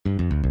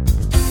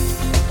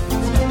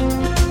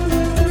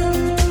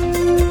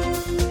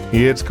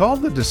It's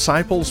called the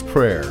Disciples'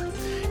 Prayer.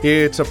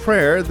 It's a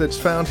prayer that's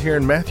found here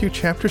in Matthew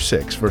chapter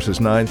 6,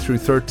 verses 9 through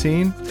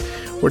 13.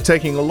 We're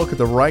taking a look at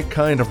the right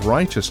kind of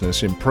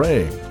righteousness in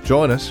praying.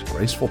 Join us.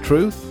 Graceful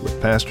Truth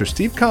with Pastor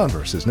Steve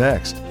Converse is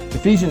next.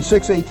 Ephesians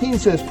 6:18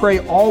 says, "Pray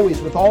always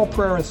with all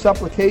prayer and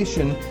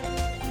supplication."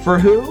 For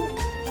who?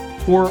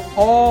 For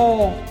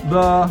all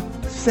the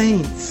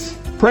saints.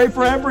 Pray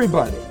for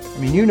everybody. I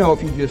mean, you know,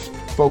 if you just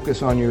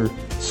focus on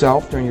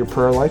yourself during your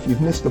prayer life,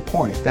 you've missed the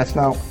point. That's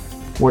not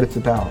what it's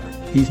about.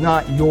 He's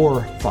not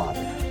your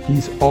Father.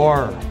 He's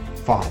our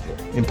Father.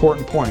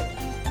 Important point.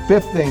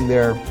 Fifth thing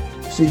there,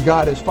 see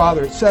God as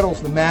Father, it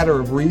settles the matter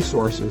of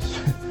resources.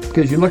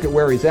 Because you look at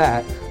where He's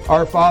at.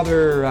 Our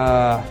Father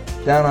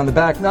down on the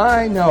back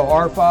nine? No,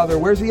 our Father,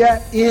 where's He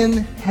at?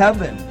 In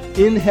heaven.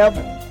 In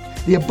heaven.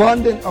 The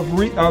abundance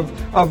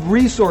of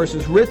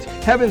resources,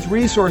 heaven's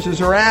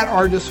resources are at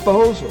our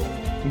disposal.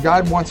 And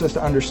God wants us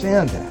to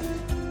understand that.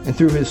 And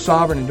through His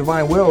sovereign and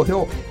divine will,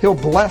 He'll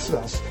bless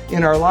us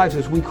in our lives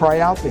as we cry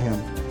out to Him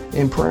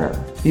in prayer.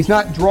 He's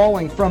not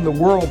drawing from the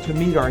world to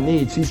meet our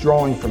needs. He's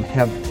drawing from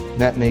heaven.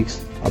 That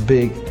makes a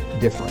big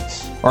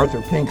difference.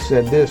 Arthur Pink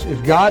said this,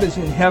 "If God is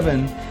in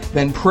heaven,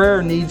 then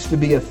prayer needs to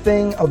be a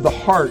thing of the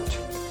heart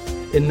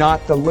and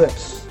not the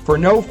lips. For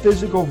no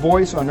physical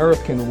voice on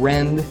earth can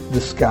rend the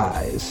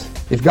skies.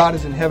 If God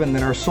is in heaven,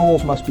 then our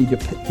souls must be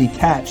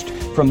detached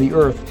from the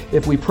earth.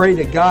 If we pray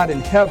to God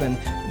in heaven,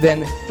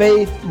 then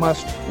faith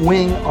must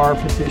wing our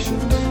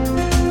petitions."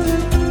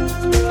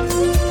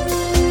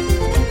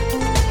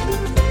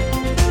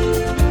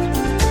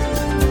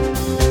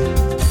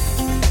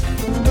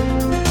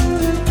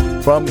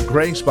 From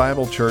Grace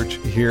Bible Church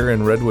here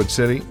in Redwood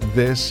City,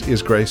 this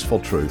is Graceful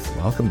Truth.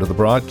 Welcome to the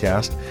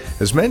broadcast.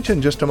 As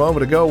mentioned just a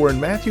moment ago, we're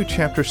in Matthew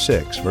chapter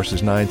 6,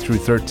 verses 9 through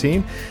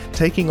 13,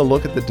 taking a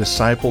look at the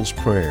Disciples'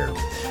 Prayer.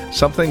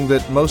 Something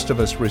that most of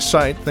us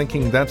recite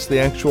thinking that's the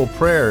actual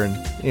prayer, and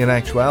in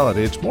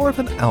actuality, it's more of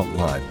an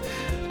outline.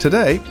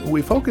 Today,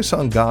 we focus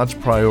on God's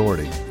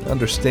priority,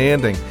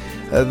 understanding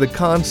the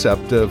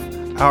concept of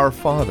our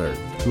Father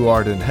who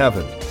art in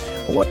heaven.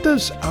 What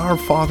does our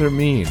Father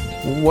mean?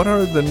 What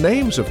are the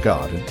names of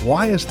God? And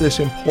why is this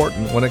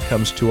important when it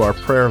comes to our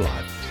prayer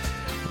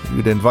life?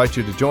 We'd invite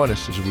you to join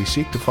us as we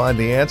seek to find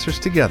the answers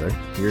together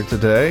here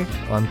today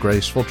on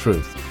Graceful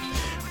Truth.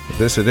 For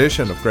this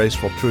edition of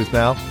Graceful Truth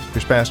now,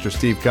 here's Pastor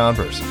Steve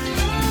Converse.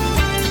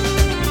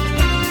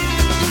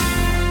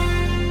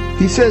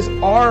 He says,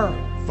 our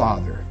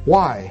Father.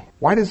 Why?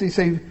 Why didn't he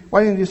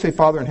just say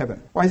Father in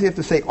heaven? Why does he have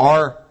to say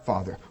our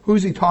Father?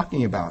 Who's he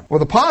talking about? Well,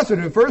 the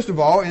positive, first of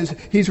all, is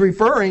he's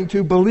referring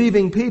to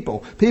believing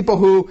people. People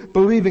who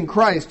believe in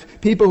Christ.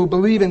 People who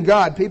believe in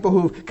God. People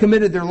who've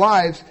committed their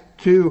lives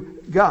to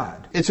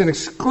God. It's an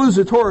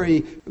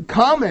exclusatory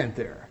comment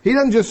there. He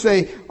doesn't just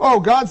say, oh,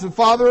 God's the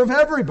Father of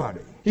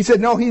everybody. He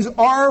said, no, He's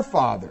our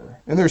Father.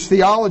 And there's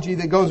theology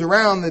that goes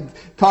around that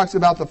talks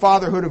about the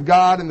fatherhood of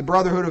God and the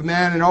brotherhood of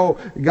man and, oh,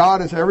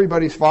 God is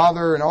everybody's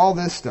father and all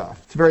this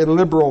stuff. It's very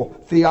liberal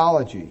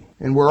theology.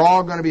 And we're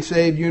all going to be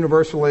saved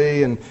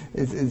universally, and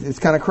it's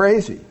kind of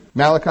crazy.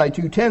 Malachi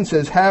 2:10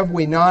 says, "Have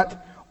we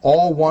not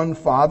all one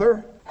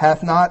Father?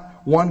 Hath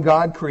not one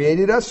God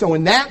created us?" So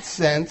in that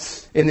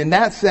sense, and in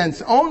that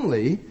sense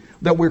only,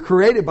 that we're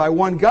created by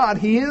one God,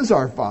 He is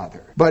our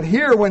Father. But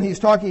here, when He's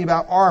talking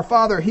about our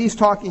Father, He's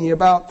talking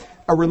about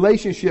a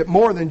relationship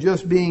more than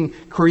just being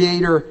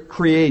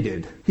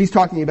creator-created. He's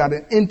talking about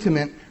an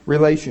intimate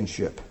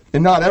relationship.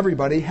 And not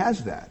everybody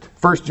has that.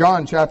 1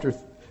 John chapter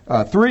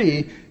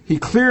 3, he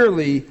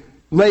clearly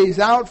lays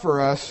out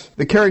for us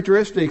the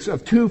characteristics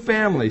of two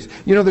families.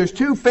 You know, there's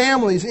two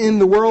families in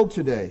the world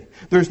today.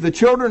 There's the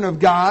children of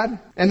God,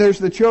 and there's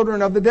the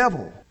children of the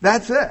devil.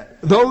 That's it.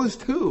 Those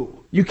two.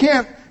 You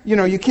can't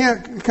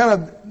kind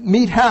of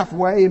meet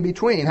halfway in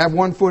between, have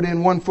one foot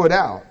in, one foot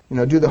out.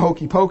 Do the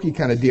hokey pokey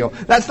kind of deal.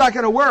 That's not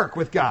going to work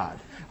with God.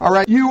 All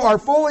right, you are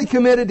fully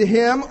committed to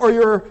Him or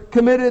you're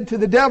committed to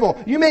the devil.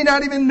 You may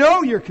not even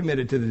know you're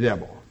committed to the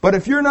devil. But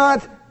if you're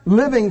not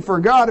living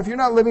for God, if you're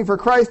not living for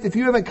Christ, if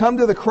you haven't come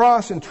to the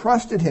cross and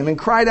trusted Him and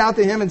cried out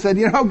to Him and said,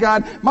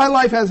 God, my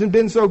life hasn't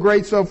been so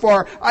great so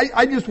far.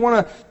 I just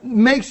want to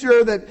make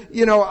sure that,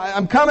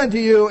 I'm coming to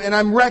You and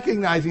I'm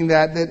recognizing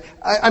that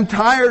I'm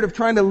tired of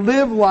trying to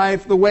live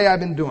life the way I've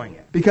been doing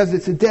it. Because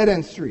it's a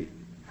dead-end street.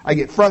 I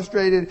get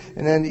frustrated,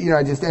 and then,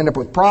 I just end up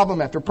with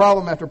problem after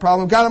problem after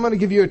problem. God, I'm going to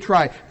give You a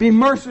try. Be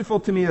merciful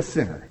to me, a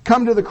sinner.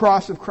 Come to the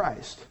cross of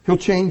Christ. He'll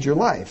change your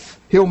life.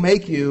 He'll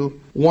make you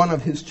one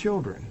of His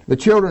children. The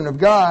children of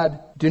God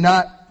do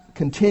not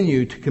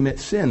continue to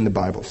commit sin, the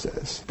Bible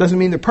says. Doesn't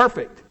mean they're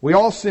perfect. We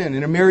all sin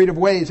in a myriad of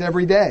ways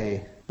every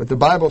day. But the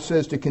Bible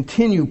says to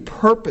continue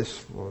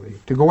purposefully,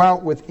 to go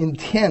out with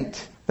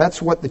intent. That's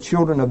what the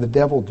children of the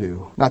devil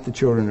do, not the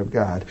children of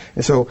God.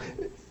 And so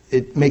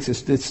it makes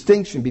a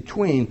distinction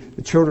between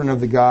the children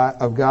of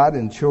God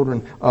and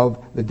children of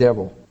the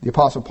devil. The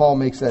Apostle Paul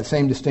makes that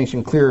same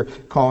distinction clear,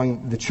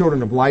 calling the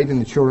children of light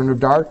and the children of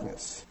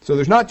darkness. So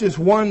there's not just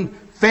one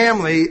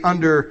family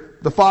under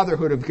the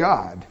fatherhood of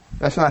God.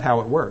 That's not how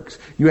it works.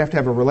 You have to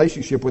have a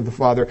relationship with the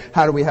Father.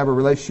 How do we have a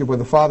relationship with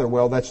the Father?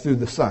 Well, that's through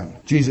the Son.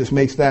 Jesus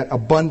makes that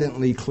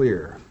abundantly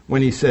clear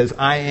when he says,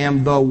 I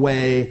am the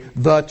way,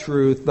 the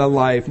truth, the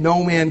life.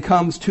 No man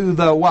comes to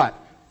the what?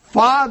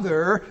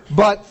 Father,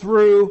 but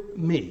through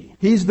me.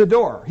 He's the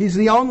door. He's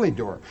the only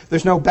door.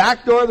 There's no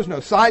back door. There's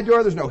no side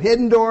door. There's no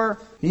hidden door.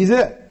 He's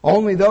it.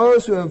 Only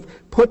those who have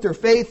put their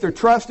faith, their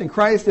trust in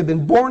Christ, have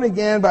been born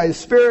again by His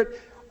Spirit,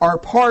 are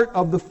part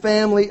of the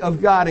family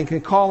of God and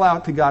can call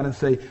out to God and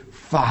say,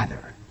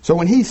 Father. So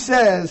when he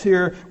says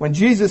here, when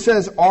Jesus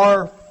says,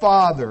 our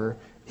Father,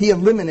 he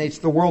eliminates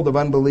the world of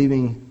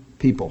unbelieving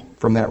people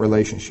from that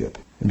relationship.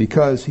 And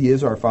because he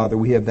is our Father,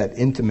 we have that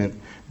intimate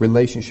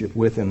relationship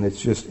with him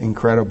that's just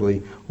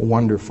incredibly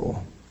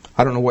wonderful.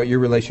 I don't know what your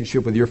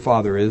relationship with your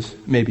Father is.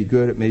 It may be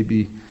good, it may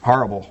be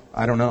horrible.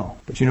 I don't know.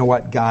 But you know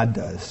what? God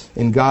does.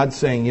 And God's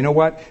saying, you know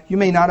what? You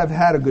may not have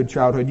had a good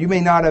childhood. You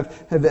may not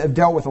have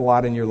dealt with a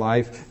lot in your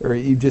life, or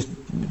you've just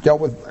dealt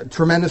with a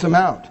tremendous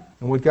amount.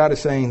 And what God is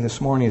saying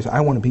this morning is,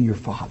 I want to be your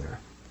Father.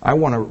 I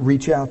want to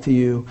reach out to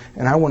you,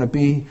 and I want to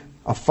be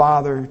a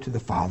father to the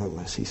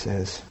fatherless, he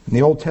says. In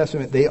the Old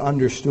Testament, they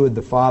understood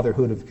the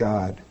fatherhood of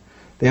God.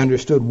 They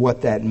understood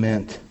what that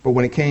meant. But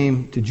when it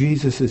came to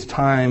Jesus'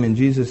 time and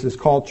Jesus'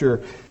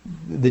 culture,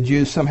 the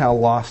Jews somehow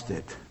lost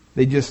it.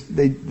 They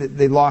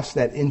lost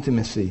that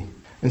intimacy.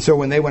 And so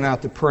when they went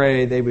out to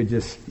pray, they would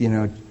just,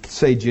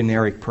 say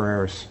generic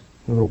prayers.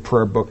 A little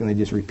prayer book, and they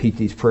just repeat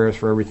these prayers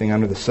for everything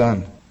under the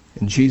sun.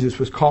 And Jesus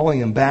was calling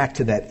them back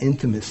to that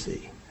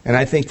intimacy. And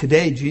I think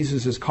today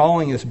Jesus is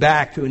calling us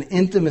back to an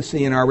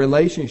intimacy in our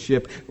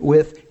relationship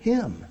with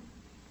Him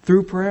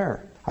through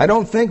prayer. I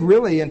don't think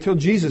really until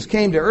Jesus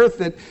came to earth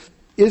that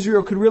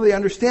Israel could really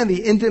understand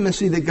the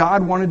intimacy that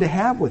God wanted to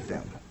have with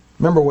them.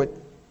 Remember what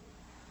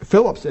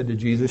Philip said to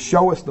Jesus,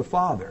 show us the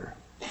Father.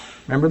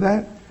 Remember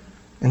that?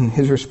 And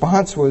his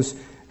response was,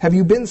 have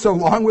you been so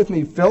long with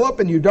me, Philip,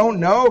 and you don't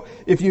know?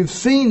 If you've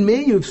seen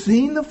me, you've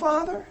seen the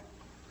Father?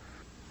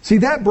 See,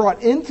 that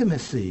brought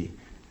intimacy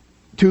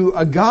to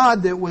a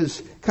God that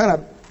was kind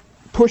of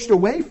pushed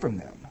away from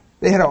them.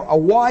 They had a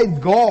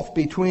wide gulf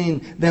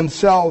between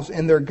themselves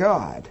and their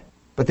God.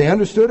 But they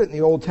understood it in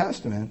the Old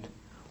Testament.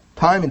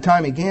 Time and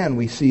time again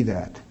we see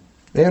that.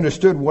 They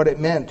understood what it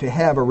meant to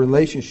have a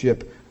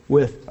relationship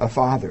with a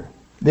Father.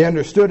 They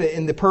understood it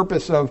in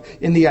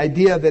the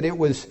idea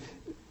that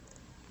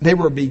they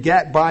were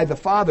begat by the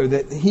Father,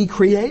 that He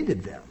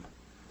created them.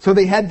 So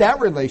they had that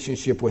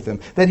relationship with Him,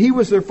 that He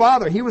was their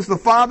Father. He was the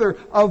Father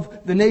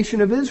of the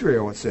nation of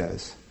Israel, it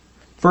says.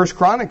 1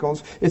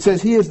 Chronicles, it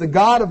says, He is the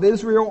God of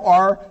Israel,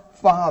 our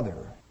Father.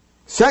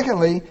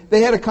 Secondly,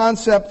 they had a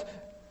concept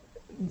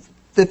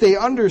that they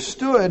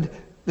understood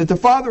that the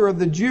Father of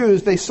the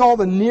Jews, they saw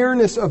the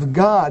nearness of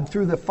God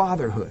through the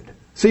fatherhood.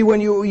 See,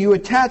 when you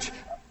attach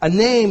a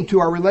name to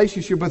our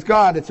relationship with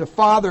God, it's a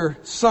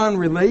father-son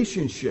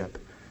relationship.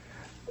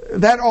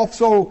 That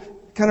also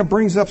kind of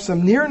brings up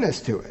some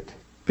nearness to it.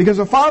 Because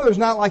a father is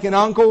not like an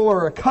uncle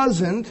or a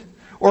cousin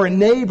or a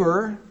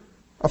neighbor.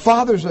 A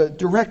father's a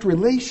direct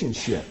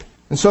relationship.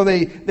 And so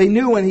they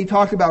knew when he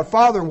talked about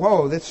father,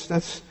 whoa,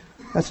 that's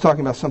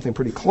talking about something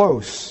pretty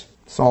close.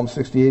 Psalm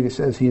 68, it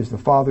says, He is the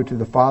father to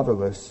the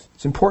fatherless.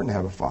 It's important to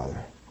have a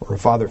father or a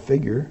father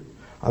figure.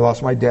 I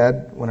lost my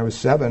dad when I was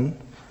 7.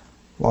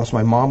 Lost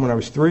my mom when I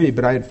was 3,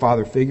 but I had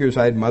father figures.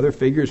 I had mother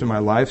figures in my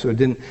life, so it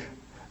didn't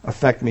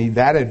affect me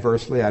that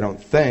adversely, I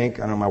don't think.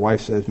 I know my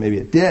wife says maybe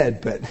it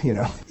did, but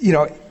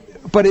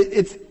but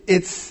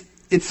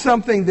it's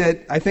something that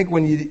I think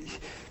when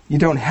you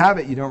don't have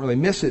it, you don't really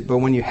miss it, but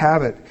when you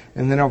have it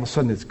and then all of a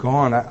sudden it's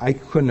gone, I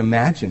couldn't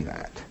imagine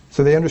that.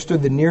 So they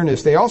understood the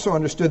nearness. They also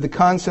understood the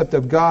concept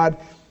of God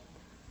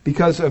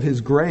because of His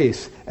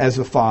grace as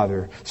a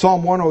Father.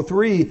 Psalm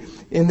 103,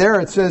 in there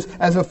it says,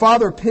 as a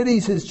father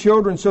pities his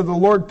children, so the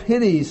Lord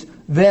pities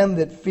them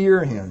that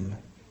fear Him.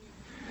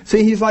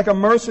 See, He's like a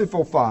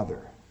merciful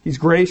Father. He's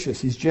gracious,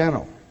 He's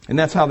gentle. And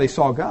that's how they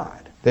saw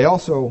God. They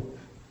also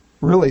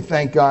really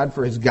thank God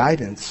for His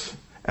guidance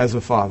as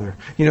a father.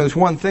 There's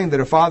one thing that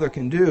a father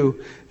can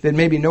do that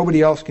maybe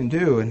nobody else can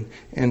do.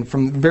 And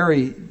from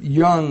very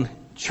young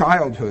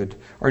childhood,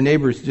 our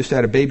neighbors just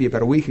had a baby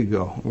about a week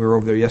ago. We were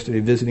over there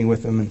yesterday visiting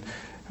with them, and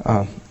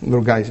the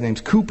little guy's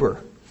name's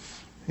Cooper.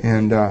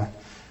 And,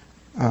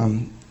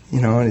 and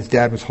his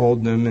dad was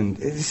holding him, and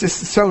it's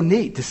just so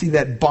neat to see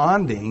that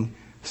bonding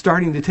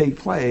starting to take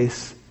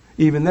place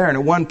even there. And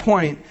at one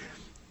point,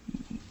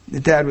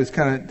 the dad was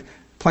kind of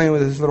playing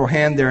with his little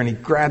hand there, and he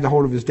grabbed a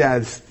hold of his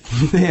dad's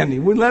hand, and he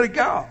wouldn't let it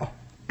go.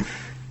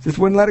 Just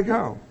wouldn't let it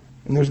go.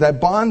 And there's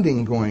that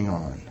bonding going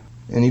on.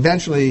 And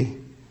eventually,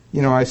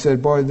 I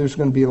said, boy, there's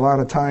going to be a lot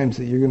of times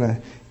that you're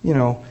going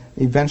to,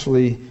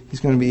 eventually he's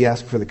going to be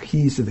asking for the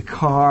keys to the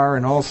car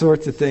and all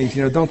sorts of things.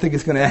 Don't think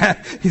he's going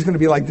to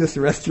be like this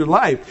the rest of your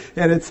life.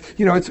 And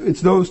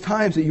it's those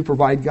times that you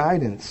provide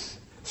guidance.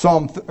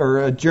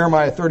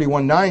 Jeremiah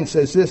 31:9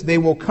 says this, they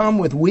will come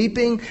with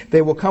weeping,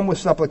 they will come with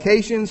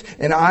supplications,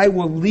 and I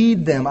will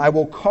lead them. I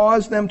will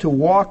cause them to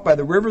walk by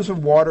the rivers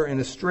of water in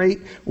a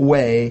straight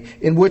way,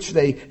 in which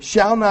they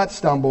shall not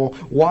stumble.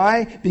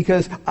 Why?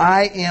 Because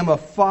I am a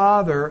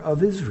father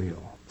of Israel.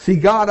 See,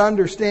 God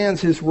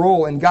understands His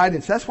role and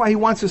guidance. That's why He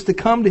wants us to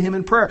come to Him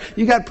in prayer.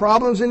 You got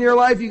problems in your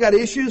life, you got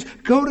issues,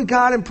 go to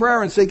God in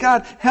prayer and say,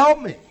 God, help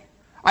me.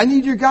 I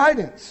need your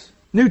guidance.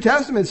 New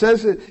Testament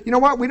says that, you know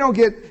what, we don't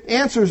get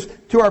answers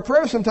to our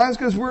prayers sometimes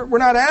because we're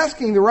not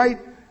asking the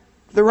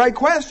right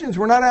questions.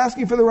 We're not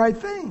asking for the right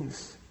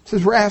things. It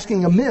says we're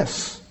asking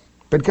amiss.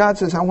 But God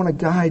says, I want to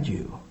guide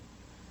you.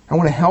 I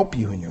want to help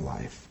you in your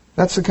life.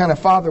 That's the kind of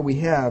Father we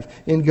have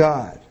in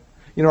God.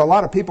 You know, a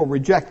lot of people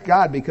reject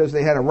God because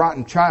they had a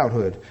rotten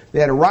childhood. They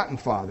had a rotten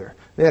father.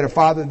 They had a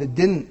father that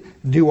didn't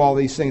do all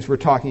these things we're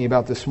talking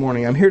about this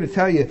morning. I'm here to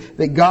tell you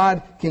that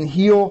God can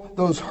heal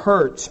those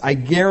hurts. I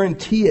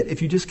guarantee it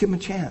if you just give Him a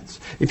chance.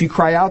 If you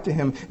cry out to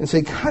Him and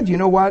say, God, you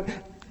know what?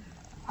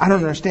 I don't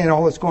understand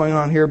all that's going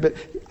on here, but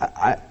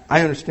I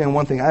understand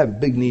one thing. I have a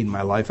big need in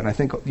my life, and I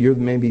think you're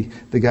maybe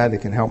the guy that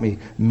can help me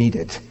meet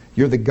it.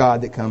 You're the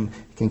God that can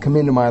come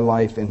into my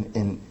life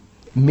and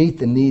meet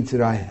the needs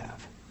that I have.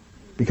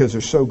 Because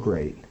they're so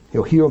great.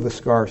 He'll heal the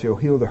scars. He'll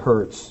heal the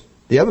hurts.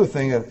 The other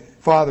thing a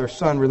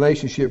father-son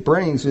relationship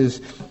brings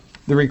is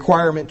the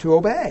requirement to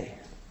obey.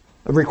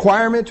 A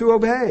requirement to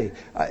obey.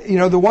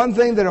 The one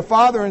thing that a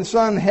father and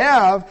son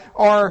have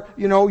are,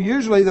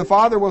 usually the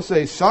father will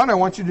say, son, I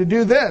want you to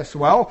do this.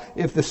 Well,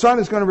 if the son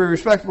is going to be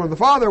respectful of the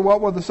father, what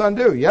will the son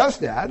do? Yes,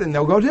 Dad, and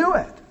they'll go do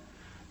it.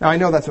 Now, I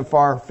know that's a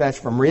far-fetched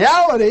from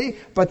reality,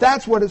 but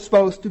that's what it's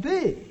supposed to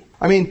be.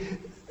 I mean,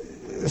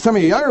 some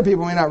of you younger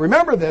people may not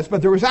remember this,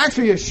 but there was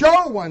actually a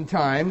show one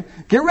time.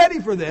 Get ready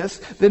for this.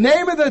 The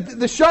name of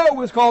the show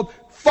was called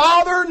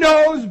Father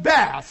Knows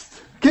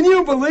Best. Can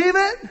you believe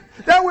it?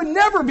 That would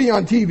never be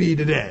on TV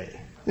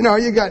today.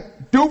 You got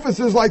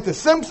doofuses like The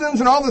Simpsons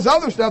and all this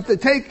other stuff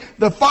that take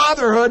the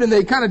fatherhood and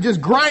they kind of just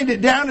grind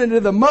it down into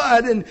the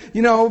mud. And,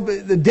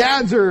 the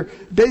dads are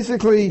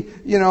basically,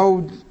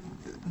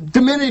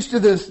 diminished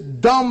to this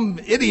dumb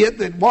idiot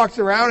that walks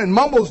around and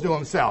mumbles to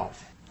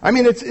himself. I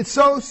mean, it's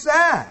so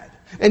sad.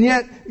 And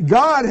yet,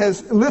 God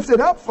has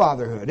lifted up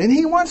fatherhood, and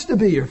He wants to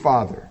be your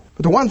father.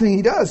 But the one thing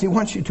He does, He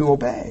wants you to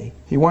obey.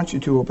 He wants you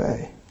to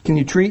obey. Can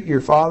you treat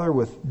your father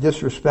with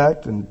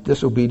disrespect and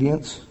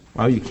disobedience?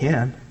 Well, you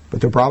can,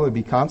 but there'll probably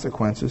be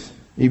consequences.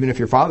 Even if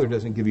your father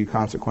doesn't give you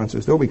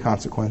consequences, there'll be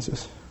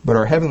consequences. But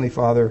our Heavenly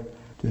Father,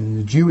 in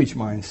the Jewish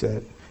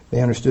mindset,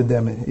 they understood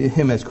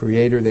Him as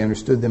Creator. They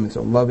understood them as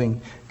a loving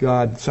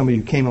God, somebody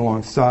who came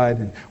alongside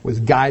and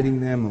was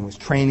guiding them and was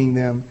training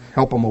them,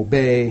 help them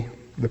obey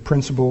the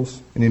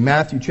principles. And in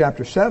Matthew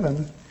chapter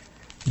 7,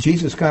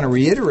 Jesus kind of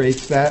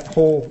reiterates that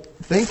whole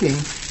thinking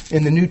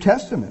in the New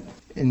Testament.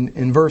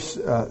 In verse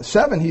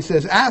 7, He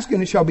says, ask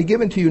and it shall be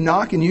given to you,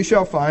 knock and you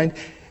shall find,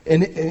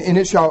 and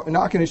it shall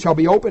knock and it shall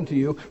be open to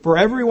you. For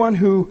everyone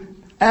who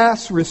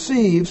asks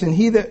receives, and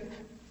he that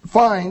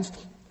finds,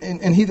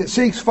 and he that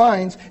seeks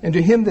finds, and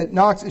to him that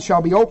knocks it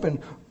shall be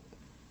open.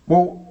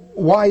 Well,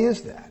 why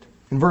is that?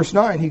 In verse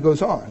 9, He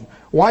goes on.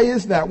 Why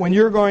is that when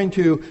you're going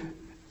to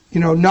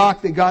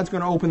knock, that God's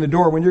going to open the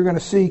door? When you're going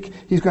to seek,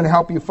 He's going to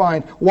help you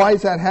find. Why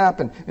does that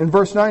happen? In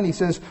verse 9 He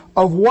says,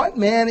 of what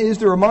man is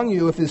there among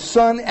you, if his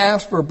son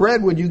asks for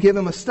bread, would you give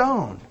him a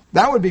stone?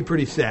 That would be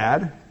pretty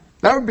sad.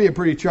 That would be a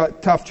pretty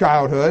tough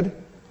childhood.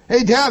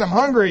 Hey, Dad, I'm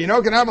hungry.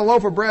 Can I have a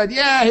loaf of bread?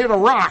 Yeah, here's a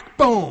rock.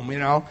 Boom,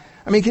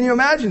 I mean, can you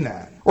imagine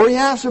that? Or he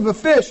asks of a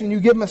fish and you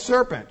give him a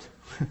serpent.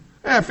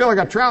 I feel like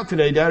a trout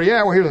today, Dad.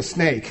 Yeah, well, here's a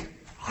snake.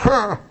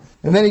 And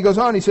then he goes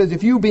on, he says,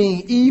 if you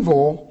being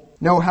evil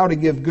know how to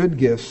give good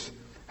gifts,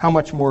 how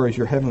much more is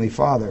your Heavenly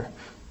Father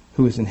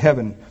who is in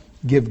heaven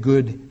give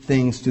good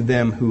things to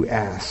them who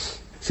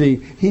ask. See,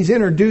 He's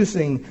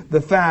introducing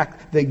the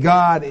fact that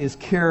God is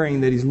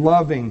caring, that He's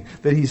loving,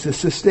 that He's a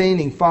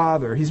sustaining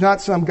Father. He's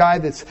not some guy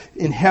that's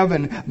in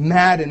heaven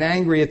mad and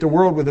angry at the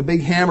world with a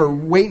big hammer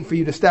waiting for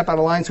you to step out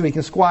of line so He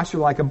can squash you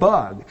like a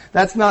bug.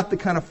 That's not the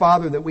kind of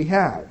Father that we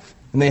have.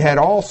 And they had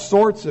all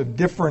sorts of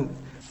different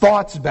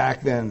thoughts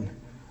back then,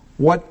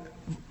 what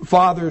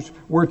fathers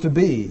were to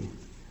be.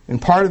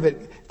 And part of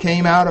it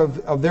came out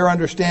of their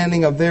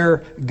understanding of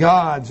their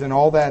gods and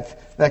all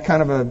that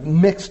kind of a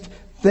mixed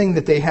thing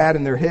that they had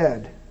in their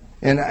head.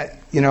 And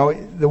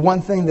the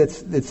one thing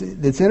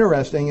that's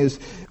interesting is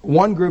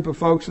one group of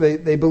folks,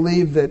 they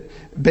believed that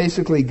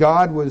basically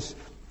God was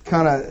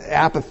kind of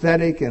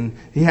apathetic and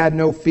He had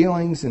no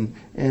feelings, and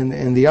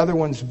the other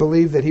ones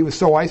believed that He was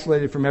so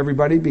isolated from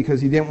everybody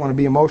because He didn't want to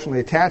be emotionally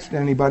attached to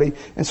anybody.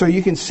 And so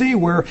you can see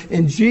where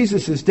in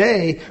Jesus'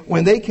 day,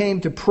 when they came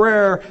to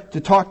prayer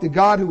to talk to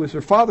God who was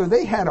their Father,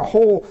 they had a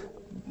whole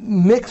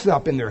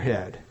mix-up in their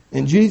head.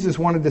 And Jesus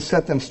wanted to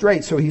set them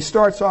straight. So He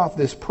starts off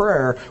this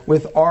prayer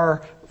with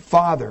our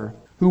Father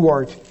who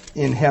art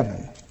in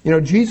heaven.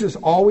 Jesus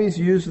always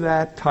used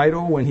that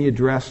title when He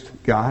addressed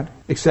God,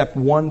 except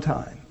one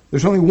time.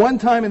 There's only one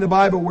time in the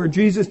Bible where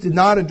Jesus did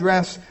not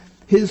address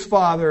His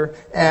Father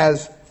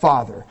as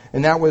Father.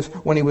 And that was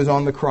when he was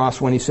on the cross,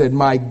 when he said,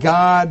 my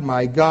God,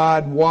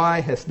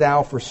 why hast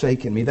thou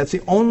forsaken me? That's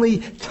the only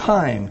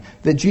time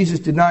that Jesus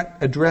did not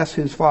address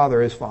his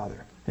Father as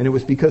Father. And it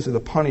was because of the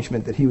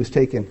punishment that he was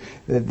taking,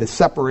 the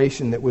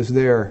separation that was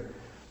there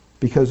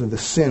because of the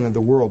sin of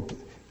the world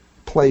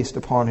placed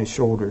upon his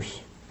shoulders.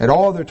 At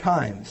all other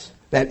times,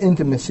 that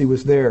intimacy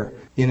was there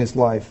in his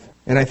life.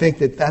 And I think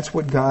that that's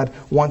what God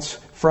wants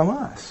from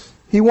us.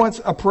 He wants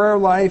a prayer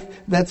life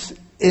that's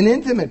an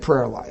intimate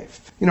prayer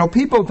life. You know,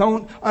 people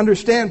don't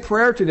understand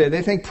prayer today.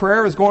 They think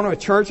prayer is going to a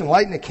church and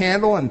lighting a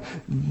candle and a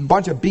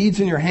bunch of beads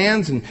in your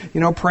hands and,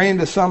 praying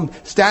to some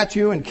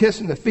statue and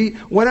kissing the feet,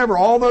 whatever,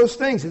 all those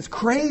things. It's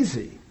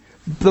crazy.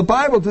 The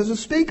Bible doesn't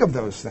speak of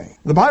those things.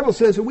 The Bible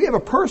says that we have a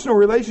personal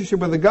relationship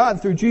with a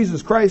God through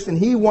Jesus Christ, and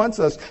he wants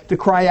us to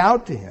cry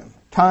out to him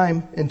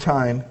time and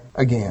time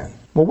again.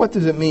 Well, what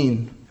does it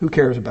mean? Who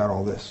cares about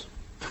all this?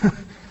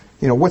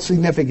 What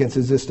significance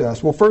is this to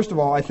us? Well, first of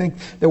all, I think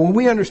that when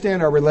we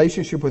understand our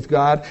relationship with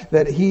God,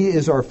 that he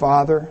is our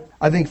Father,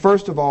 I think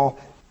first of all,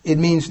 it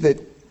means that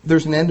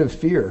there's an end of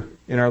fear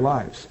in our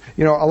lives.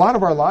 A lot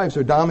of our lives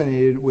are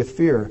dominated with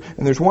fear.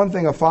 And there's one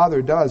thing a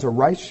father does, a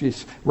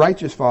righteous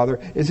father,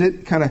 is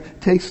it kind of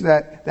takes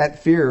that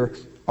fear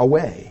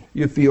away.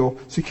 You feel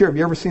secure. Have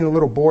you ever seen a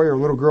little boy or a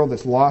little girl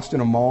that's lost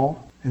in a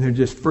mall and they're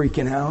just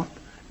freaking out?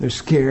 They're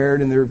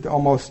scared and they're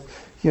almost,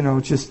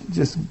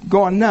 just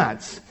going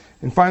nuts.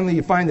 And finally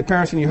you find the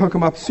parents and you hook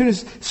them up. As soon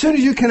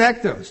as you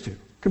connect those two, it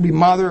could be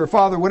mother or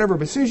father, whatever,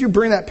 but as soon as you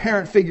bring that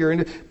parent figure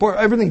in, boy,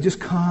 everything just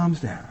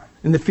calms down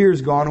and the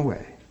fear's gone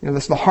away.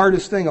 That's the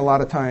hardest thing a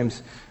lot of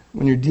times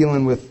when you're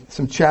dealing with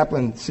some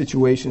chaplain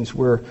situations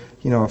where,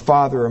 a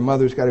father or a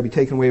mother's got to be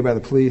taken away by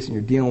the police and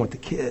you're dealing with the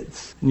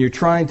kids. And you're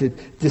trying to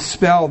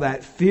dispel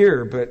that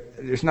fear, but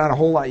there's not a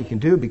whole lot you can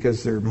do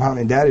because their mom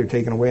and daddy are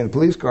taken away in the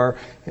police car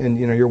and,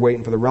 you're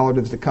waiting for the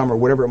relatives to come or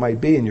whatever it might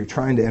be and you're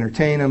trying to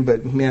entertain them.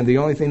 But, man, the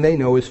only thing they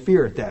know is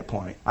fear at that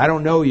point. I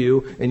don't know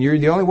you, and you're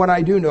the only one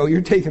I do know. You're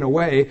taken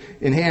away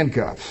in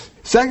handcuffs.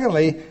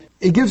 Secondly,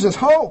 it gives us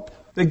hope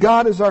that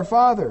God is our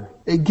Father.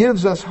 It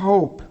gives us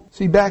hope.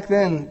 See, back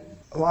then,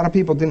 a lot of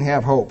people didn't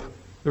have hope.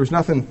 There was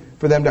nothing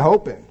for them to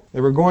hope in. They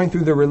were going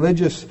through the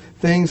religious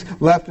things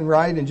left and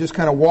right and just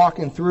kind of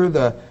walking through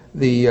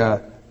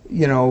the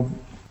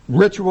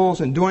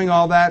rituals and doing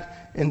all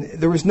that. And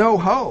there was no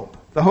hope.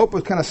 The hope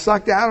was kind of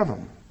sucked out of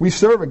them. We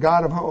serve a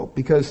God of hope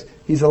because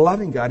he's a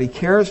loving God. He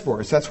cares for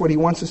us. That's what he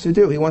wants us to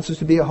do. He wants us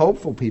to be a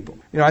hopeful people.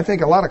 I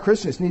think a lot of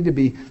Christians need to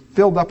be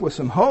filled up with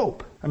some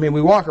hope. I mean,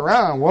 we walk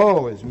around,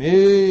 whoa, it's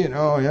me,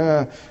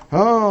 yeah.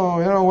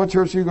 Oh, what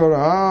church do you go to? Oh,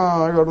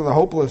 I go to the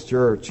Hopeless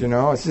Church,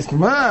 It's just,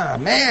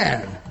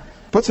 man,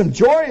 put some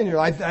joy in your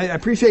life. I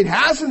appreciate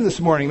Hassan this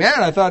morning,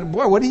 man. I thought,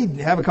 boy, what did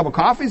he have, a couple of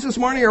coffees this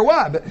morning or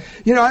what? But,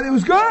 it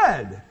was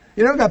good.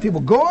 Got people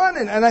going,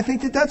 and I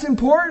think that that's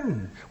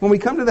important. When we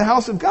come to the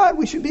house of God,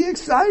 we should be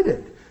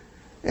excited.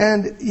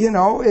 And,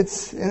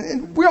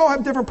 and we all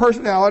have different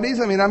personalities.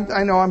 I mean,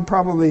 I know I'm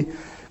probably,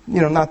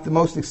 not the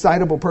most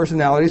excitable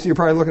personality, so you're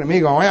probably looking at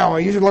me going, well,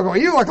 you should look at what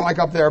you look like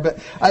up there. But,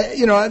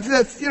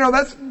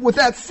 that's with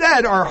that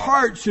said, our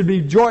heart should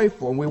be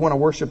joyful, and we want to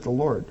worship the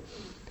Lord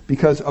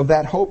because of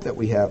that hope that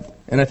we have.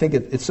 And I think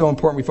it's so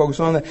important we focus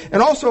on that.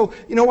 And also,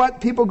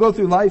 people go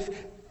through life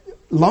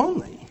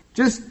lonely.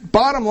 Just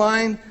bottom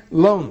line,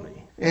 lonely.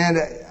 And,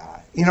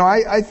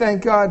 I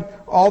thank God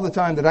all the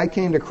time that I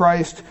came to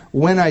Christ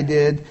when I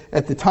did,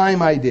 at the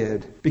time I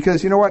did.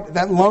 Because,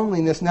 that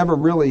loneliness never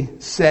really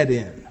set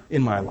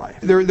in my life.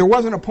 There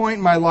wasn't a point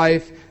in my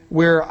life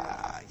where,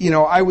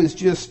 I was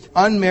just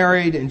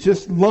unmarried and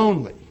just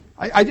lonely.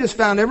 I just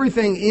found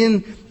everything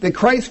in that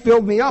Christ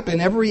filled me up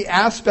in every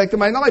aspect of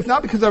my life.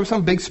 Not because I was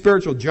some big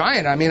spiritual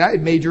giant. I mean, I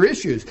had major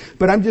issues.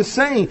 But I'm just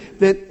saying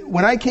that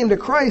when I came to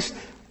Christ,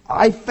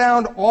 I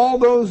found all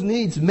those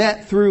needs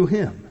met through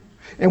him.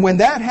 And when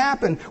that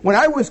happened, when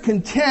I was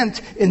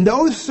content in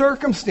those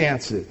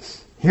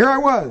circumstances, here I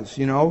was,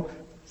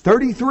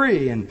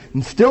 33 and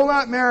still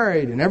not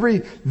married, and every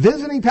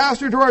visiting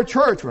pastor to our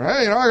church went,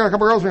 hey, I got a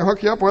couple of girls we can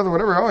hook you up with or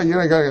whatever, you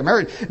got to get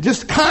married.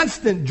 Just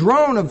constant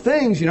drone of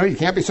things, you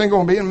can't be single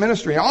and be in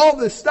ministry, all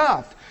this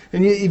stuff.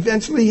 And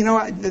eventually,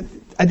 I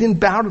didn't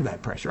bow to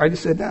that pressure. I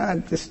just said,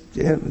 this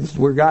is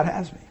where God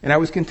has me. And I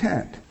was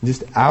content,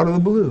 just out of the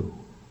blue.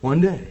 One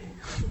day,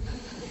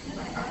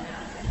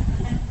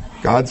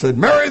 God said,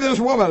 marry this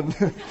woman.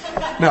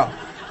 No.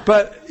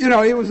 But,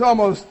 it was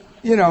almost,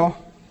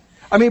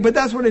 but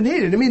that's what it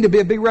needed. It needed to be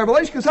a big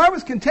revelation because I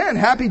was content,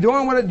 happy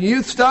doing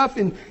youth stuff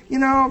and,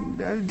 I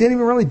didn't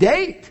even really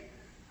date.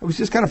 I was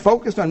just kind of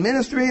focused on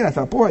ministry and I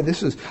thought, boy,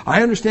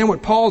 I understand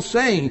what Paul's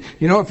saying.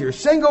 If you're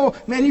single,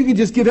 man, you can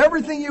just give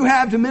everything you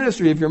have to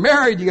ministry. If you're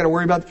married, you got to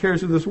worry about the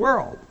cares of this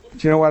world.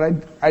 But you know what?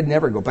 I'd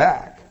never go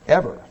back,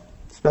 ever.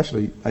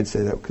 Especially, I'd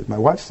say that because my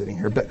wife's sitting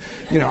here. But,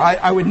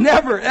 I would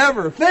never,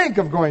 ever think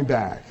of going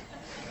back.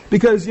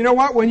 Because,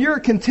 when you're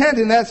content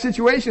in that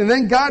situation,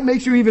 then God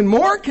makes you even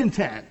more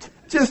content.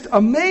 Just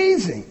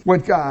amazing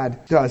what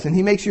God does. And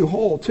he makes you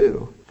whole,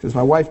 too. Because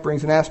my wife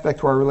brings an aspect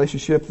to our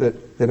relationship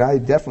that I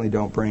definitely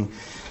don't bring.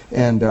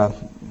 And,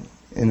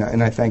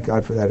 And I thank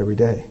God for that every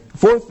day.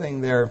 Fourth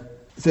thing there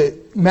is a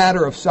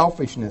matter of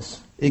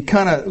selfishness. It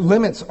kind of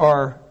limits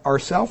our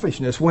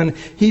selfishness. When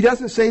he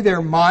doesn't say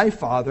they're my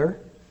Father,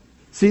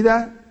 see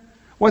that?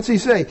 What's he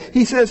say?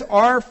 He says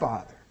our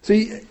Father.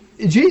 See,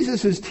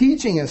 Jesus is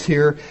teaching us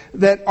here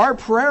that our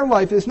prayer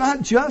life is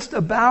not just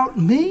about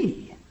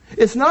me.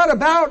 It's not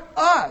about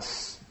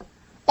us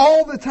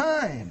all the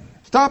time.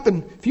 Stop,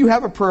 and if you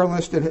have a prayer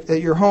list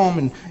at your home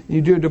and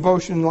you do a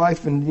devotion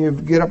life and you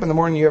get up in the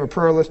morning and you have a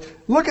prayer list,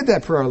 look at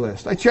that prayer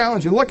list. I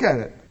challenge you, look at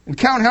it. And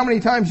count how many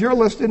times you're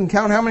listed and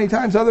count how many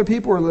times other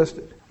people are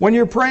listed. When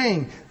you're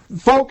praying,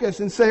 focus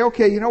and say,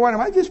 okay, you know what,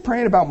 am I just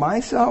praying about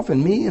myself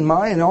and me and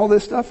mine and all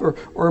this stuff,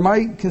 or am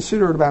I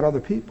considerate about other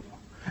people?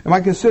 Am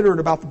I considerate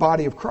about the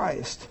body of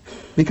Christ?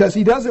 Because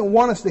he doesn't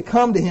want us to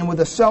come to him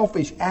with a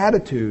selfish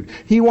attitude.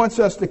 He wants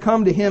us to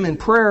come to him in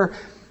prayer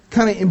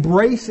kind of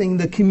embracing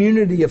the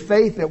community of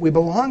faith that we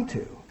belong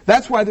to.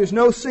 That's why there's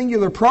no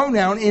singular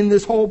pronoun in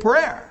this whole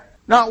prayer.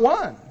 Not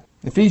one.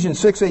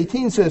 Ephesians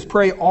 6:18 says,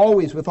 pray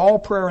always with all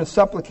prayer and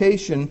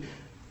supplication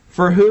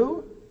for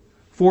who?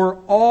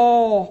 For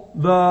all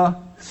the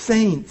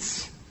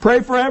saints.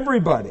 Pray for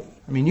everybody.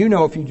 I mean, you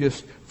know, if you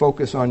just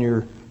focus on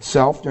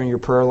yourself during your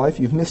prayer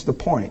life, you've missed the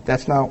point.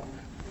 That's not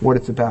what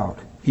it's about.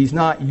 He's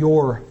not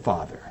your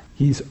Father.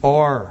 He's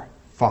our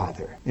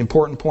Father.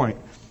 Important point.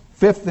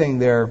 Fifth thing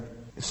there,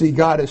 see,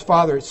 God as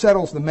Father, it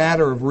settles the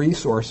matter of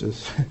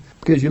resources.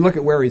 Because you look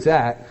at where he's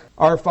at.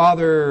 Our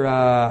Father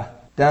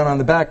down on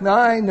the back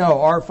nine?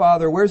 No, our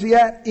Father, where's he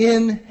at?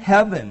 In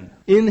heaven.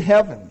 In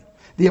heaven.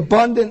 The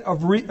abundance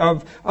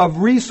of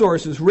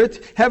resources,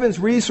 heaven's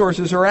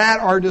resources are at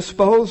our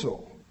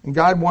disposal. And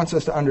God wants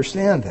us to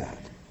understand that.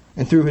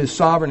 And through his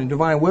sovereign and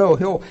divine will,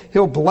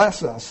 he'll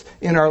bless us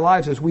in our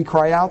lives as we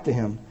cry out to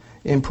him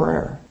in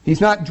prayer. He's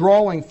not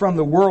drawing from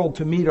the world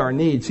to meet our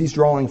needs. He's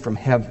drawing from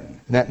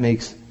heaven. And that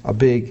makes a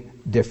big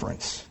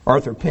difference.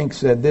 Arthur Pink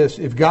said this,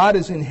 if God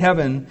is in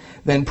heaven,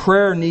 then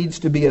prayer needs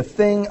to be a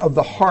thing of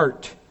the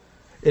heart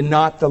and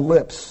not the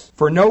lips.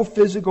 For no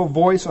physical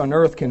voice on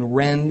earth can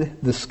rend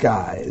the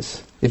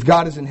skies. If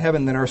God is in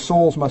heaven, then our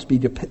souls must be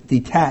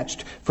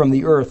detached from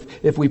the earth.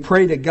 If we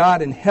pray to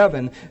God in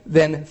heaven,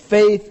 then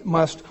faith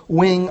must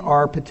wing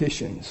our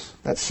petitions.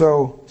 That's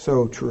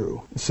so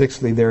true.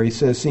 Sixthly there, he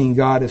says, seeing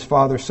God as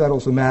Father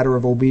settles the matter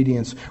of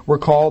obedience. We're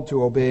called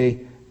to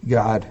obey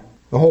God.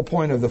 The whole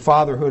point of the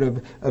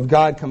fatherhood of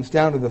God comes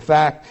down to the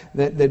fact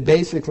that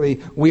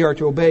basically we are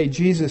to obey.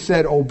 Jesus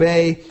said,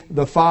 obey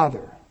the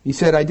Father. He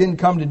said, I didn't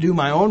come to do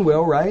my own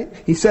will, right?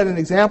 He set an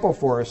example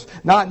for us.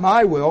 Not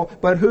my will,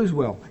 but whose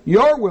will?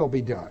 Your will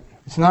be done.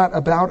 It's not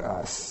about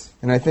us.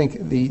 And I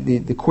think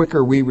the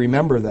quicker we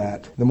remember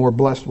that, the more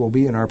blessed we'll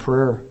be in our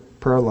prayer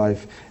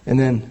life. And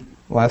then,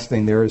 last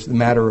thing there is the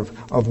matter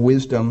of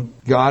wisdom.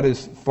 God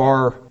is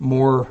far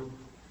more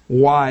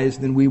wise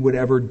than we would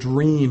ever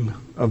dream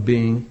of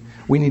being.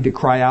 We need to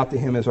cry out to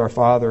him as our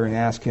Father and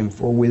ask him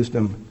for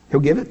wisdom. He'll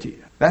give it to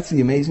you. That's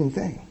the amazing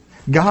thing.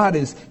 God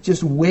is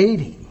just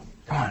waiting.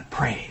 Come on,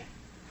 pray.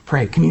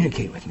 Pray,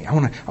 communicate with me. I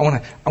want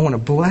to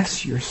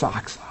bless your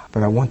socks off.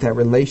 But I want that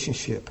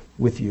relationship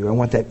with you. I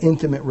want that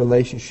intimate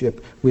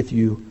relationship with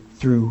you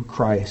through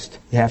Christ.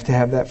 You have to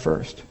have that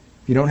first.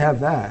 If you don't have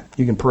that,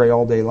 you can pray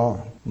all day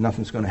long.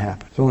 Nothing's going to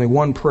happen. There's only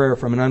one prayer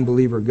from an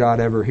unbeliever God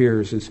ever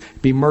hears is,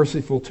 be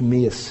merciful to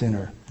me, a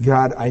sinner.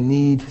 God, I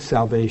need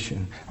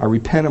salvation. I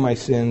repent of my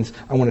sins.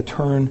 I want to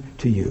turn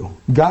to you.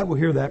 God will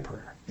hear that prayer.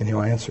 And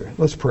he'll answer it.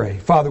 Let's pray.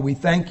 Father, we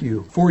thank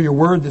you for your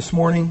word this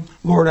morning.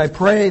 Lord, I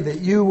pray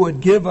that you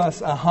would give us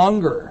a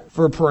hunger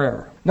for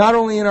prayer. Not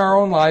only in our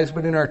own lives,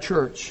 but in our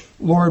church.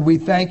 Lord, we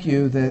thank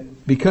you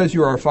that because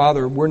you're our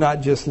Father, we're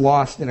not just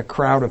lost in a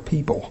crowd of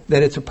people.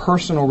 That it's a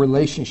personal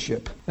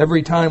relationship.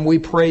 Every time we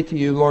pray to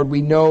you, Lord,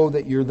 we know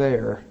that you're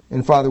there.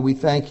 And Father, we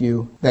thank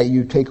you that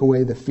you take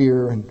away the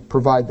fear and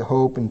provide the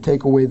hope and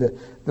take away the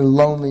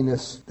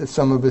loneliness that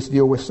some of us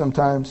deal with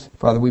sometimes.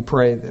 Father, we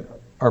pray that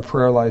our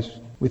prayer lives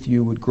with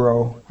you would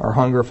grow. Our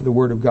hunger for the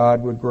Word of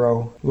God would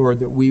grow. Lord,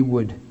 that we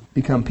would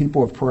become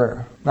people of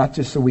prayer. Not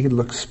just so we could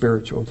look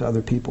spiritual to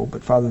other people,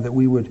 but Father, that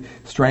we would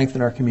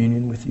strengthen our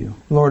communion with you.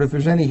 Lord, if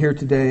there's any here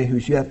today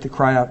who's yet to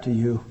cry out to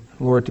you,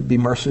 Lord, to be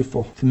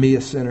merciful to me,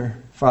 a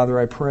sinner, Father,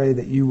 I pray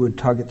that you would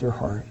tug at their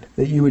heart.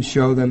 That you would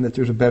show them that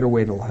there's a better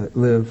way to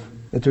live.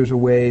 That there's a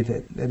way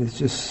that is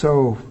just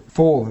so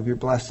full of your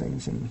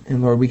blessings.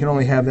 And Lord, we can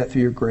only have that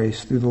through your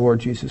grace, through the Lord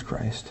Jesus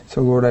Christ.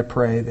 So Lord, I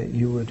pray that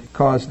you would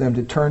cause them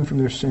to turn from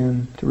their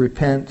sin, to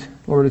repent.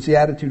 Lord, it's the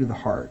attitude of the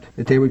heart,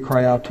 that they would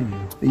cry out to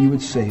you, that you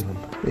would save them,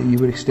 that you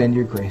would extend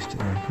your grace to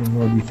them. And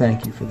Lord, we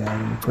thank you for that,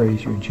 and we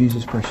praise you in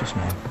Jesus' precious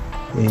name.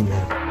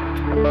 Amen.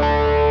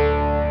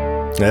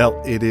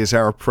 Well, it is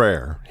our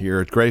prayer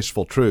here at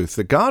Graceful Truth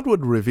that God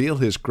would reveal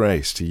his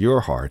grace to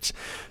your hearts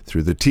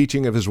through the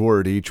teaching of his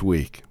word each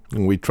week.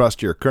 And we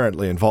trust you're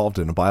currently involved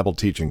in a Bible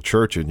teaching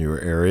church in your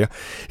area.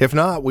 If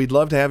not, we'd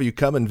love to have you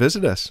come and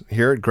visit us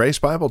here at Grace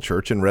Bible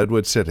Church in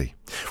Redwood City.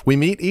 We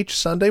meet each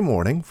Sunday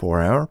morning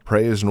for our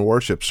praise and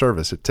worship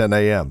service at 10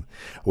 a.m.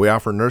 We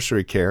offer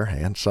nursery care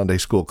and Sunday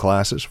school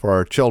classes for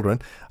our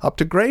children up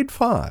to grade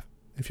 5.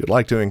 If you'd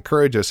like to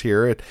encourage us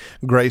here at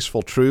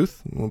Graceful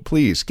Truth,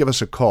 please give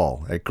us a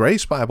call at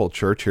Grace Bible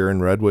Church here in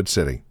Redwood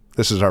City.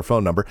 This is our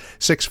phone number,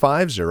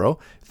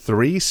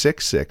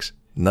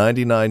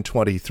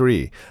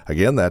 650-366-9923.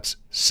 Again, that's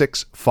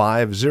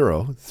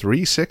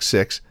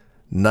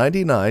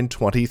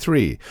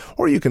 650-366-9923.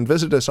 Or you can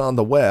visit us on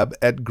the web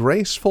at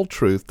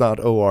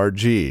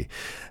gracefultruth.org.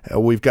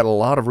 We've got a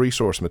lot of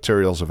resource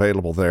materials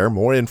available there,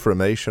 more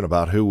information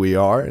about who we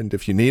are, and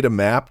if you need a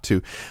map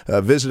to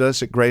visit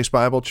us at Grace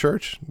Bible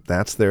Church,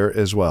 that's there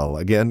as well.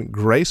 Again,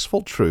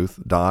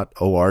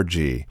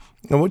 gracefultruth.org.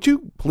 And would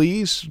you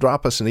please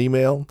drop us an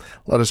email?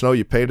 Let us know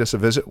you paid us a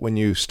visit when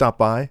you stop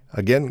by.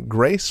 Again,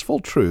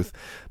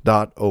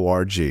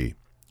 gracefultruth.org.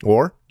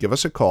 Or give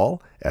us a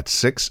call at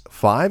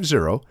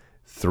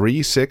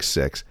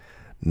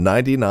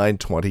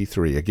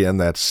 650-366-9923. Again,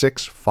 that's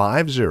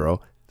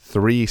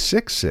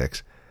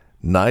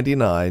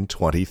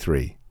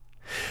 650-366-9923.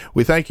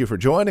 We thank you for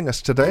joining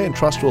us today and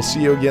trust we'll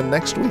see you again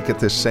next week at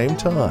this same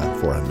time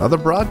for another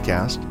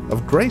broadcast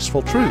of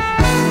Graceful Truth.